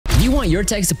If you want your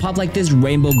text to pop like this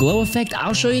rainbow glow effect,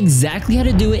 I'll show you exactly how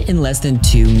to do it in less than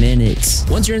 2 minutes.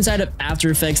 Once you're inside of After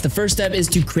Effects, the first step is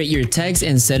to create your text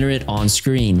and center it on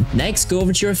screen. Next, go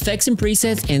over to your effects and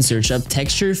presets and search up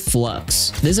Texture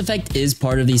Flux. This effect is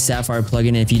part of the Sapphire plugin,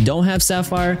 and if you don't have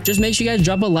Sapphire, just make sure you guys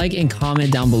drop a like and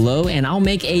comment down below, and I'll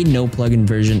make a no plugin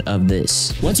version of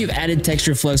this. Once you've added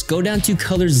Texture Flux, go down to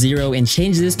color 0 and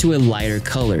change this to a lighter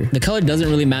color. The color doesn't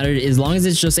really matter as long as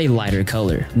it's just a lighter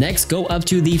color. Next, go up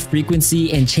to the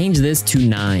frequency and change this to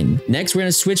 9. Next, we're going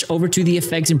to switch over to the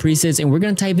effects and presets, and we're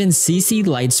going to type in CC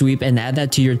Light Sweep and add that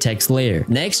to your text layer.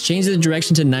 Next, change the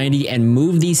direction to 90 and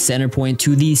move the center point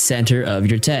to the center of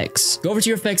your text. Go over to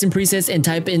your effects and presets and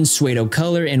type in Pseudo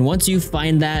Color, and once you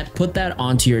find that, put that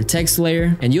onto your text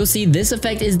layer, and you'll see this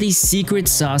effect is the secret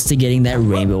sauce to getting that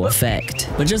rainbow effect.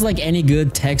 But just like any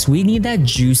good text, we need that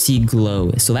juicy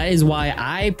glow. So that is why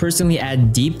I personally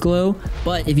add deep glow,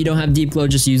 but if you don't have deep glow,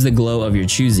 just use the glow of your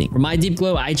choosing. For my deep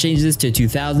glow, I changed this to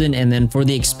 2000, and then for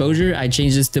the exposure, I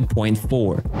changed this to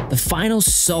 0.4. The final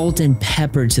salt and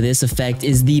pepper to this effect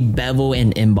is the bevel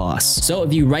and emboss. So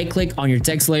if you right click on your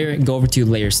text layer, go over to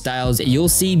layer styles, you'll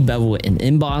see bevel and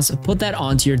emboss. Put that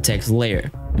onto your text layer.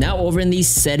 Now over in these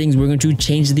settings, we're going to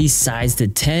change the size to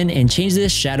 10 and change the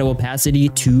shadow opacity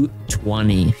to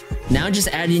 20. Now just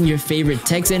add in your favorite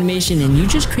text animation, and you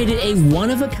just created a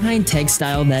one-of-a-kind text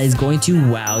style that is going to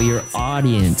wow your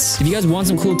audience. If you guys want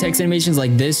some cool text animations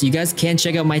like this, you guys can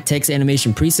check out my text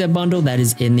animation preset bundle that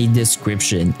is in the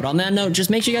description. But on that note, just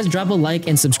make sure you guys drop a like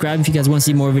and subscribe if you guys want to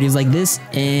see more videos like this,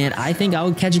 and I think I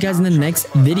will catch you guys in the next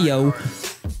video.